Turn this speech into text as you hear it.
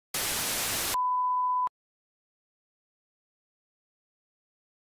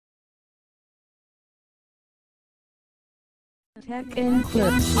Tech and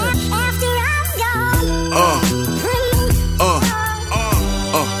clips.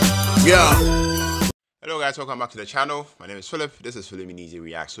 Yeah. Hello guys, welcome back to the channel. My name is Philip. This is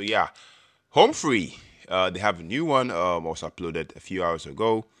Philiminzyvlogs. So yeah, Home Free. They have a new one. Was uploaded a few hours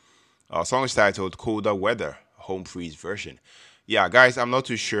ago. Song is titled "Colder Weather." Home Free's version. Yeah, guys, I'm not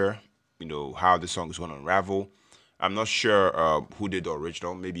too sure. How the song is going to unravel. I'm not sure who did the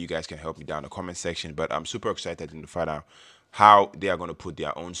original. Maybe you guys can help me down in the comment section. But I'm super excited to find out how they are going to put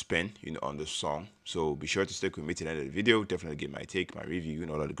their own spin, on the song. So be sure to stick with me to the end of the video. Definitely get my take, my review, and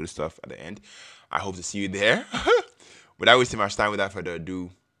all of the good stuff at the end. I hope to see you there. Without wasting much time, without further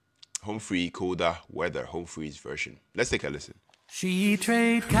ado, Home Free, Colder Weather, Home Free's version. Let's take a listen. She'd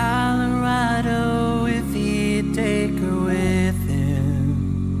trade Colorado if he'd take her with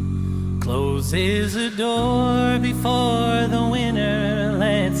him. Closes the door before the winter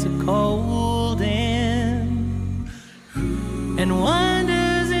lets the cold in, and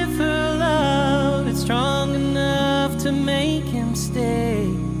wonders if her love is strong enough to make him stay.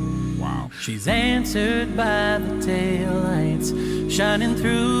 Wow. She's answered by the taillights shining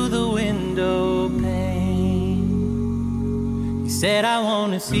through the window pane. He said, I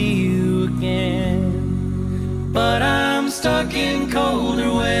want to see you again, but I'm stuck in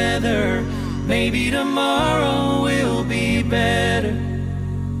colder weather. Maybe tomorrow will be better.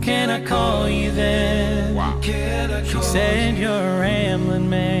 Can I call you then? Wow. She said, you're a rambling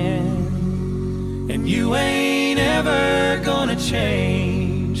man, and you ain't ever gonna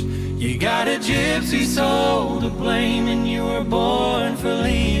change. You got a gypsy soul to blame, and you were born for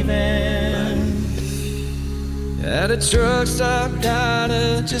leaving. At a truck stop down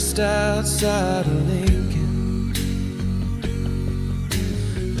just outside of Lincoln,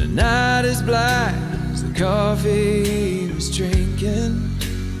 the night is black as the coffee he was drinking,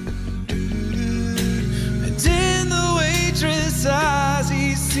 and in the waitress' eyes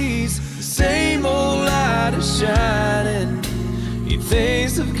he sees the same old light is shining. He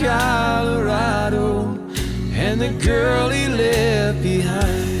thinks of Colorado and the girl he left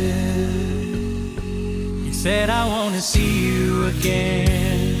behind. He said, I want to see you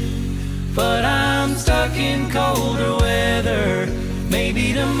again, but I'm stuck in colder weather.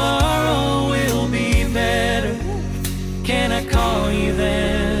 Maybe tomorrow will be better. Can I call you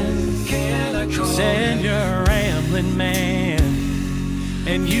then? She said, you're a rambling man,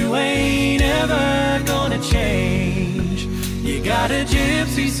 and you ain't ever gonna change. You got a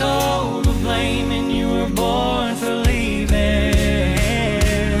gypsy soul to blame, and you were born for leaving.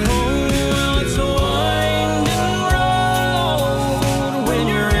 Oh, it's a winding road when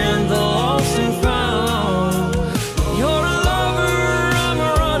you're in the lost and found. You're a lover, I'm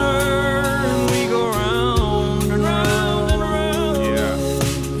a runner, and we go round and round and round.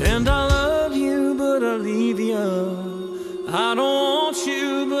 Yeah. And I love you, but I leave you. I don't want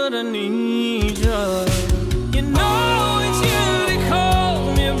you, but I need you. You know it's you that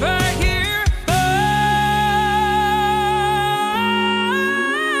called me back here,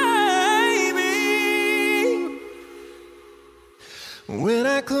 baby. When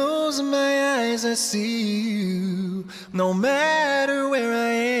I close my eyes, I see you. No matter where I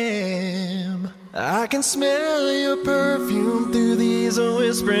am, I can smell your perfume through these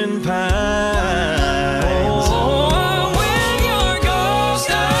whispering pines. Oh, when you're ghost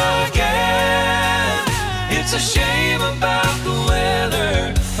again, it's a shame about the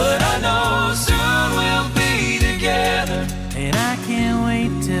weather, but I know soon we'll be together. And I can't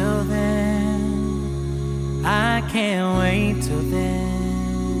wait till then. I can't wait till then.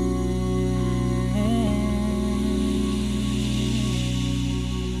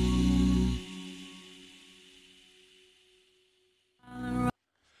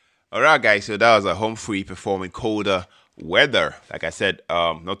 Alright guys, so that was a Home Free performing Colder Weather. Like I said,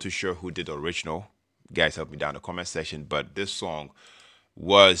 not too sure who did the original. You guys help me down in the comment section, but this song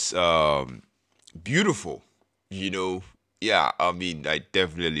was beautiful. Yeah, I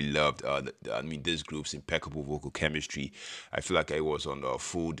definitely loved this group's impeccable vocal chemistry. I feel like it was on a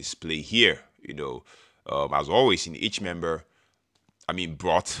full display here. As always, each member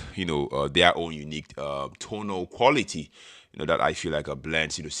brought their own unique tonal quality, that I feel like a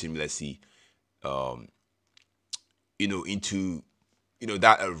blends seamlessly into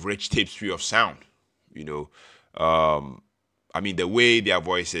that rich tapestry of sound. The way their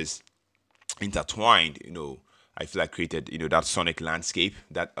voices intertwined, I feel like created that sonic landscape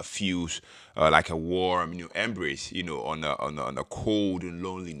that feels like a warm embrace on a cold and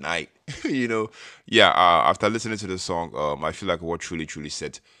lonely night. After listening to the song, I feel like what truly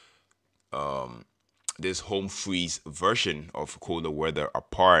set this Home Free's version of Colder Weather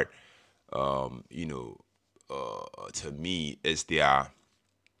apart to me is their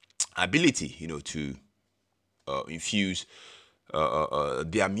ability, to infuse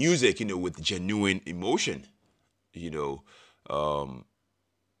their music, with genuine emotion. You know,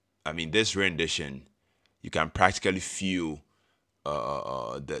 I mean, this rendition, you can practically feel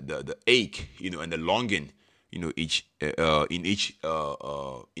the ache, and the longing, in each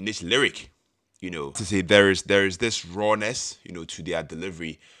lyric. To say there is this rawness, to their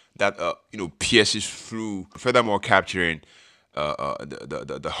delivery that pierces through. Furthermore, capturing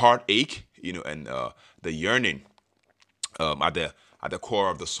the heartache, and the yearning at the core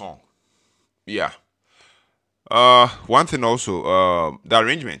of the song. Yeah. One thing also, the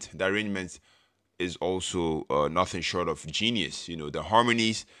arrangement. The arrangement is also nothing short of genius. The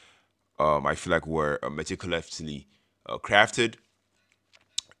harmonies, I feel like were meticulously crafted,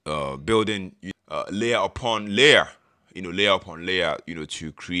 building layer upon layer, layer upon layer,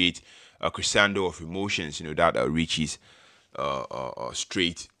 to create a crescendo of emotions, that reaches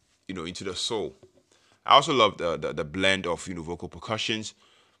straight, into the soul. I also love the blend of vocal percussions.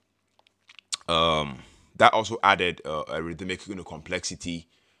 That also added a rhythmic complexity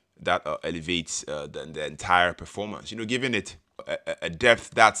that elevates the entire performance. Giving it a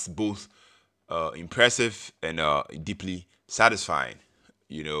depth that's both impressive and deeply satisfying.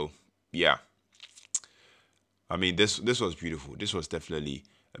 Yeah. I mean, this was beautiful. This was definitely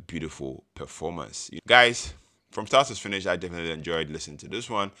a beautiful performance. Guys, from start to finish, I definitely enjoyed listening to this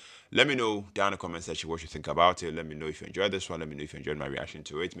one. Let me know down in the comment section what you think about it. Let me know if you enjoyed this one. Let me know if you enjoyed my reaction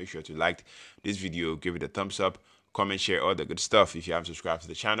to it. Make sure to like this video, give it a thumbs up, comment, share, all the good stuff. If you haven't subscribed to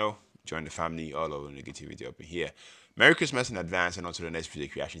the channel, join the family. All over negativity up in here. Merry Christmas in advance, and on to the next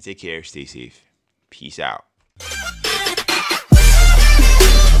music reaction. Take care, stay safe. Peace out.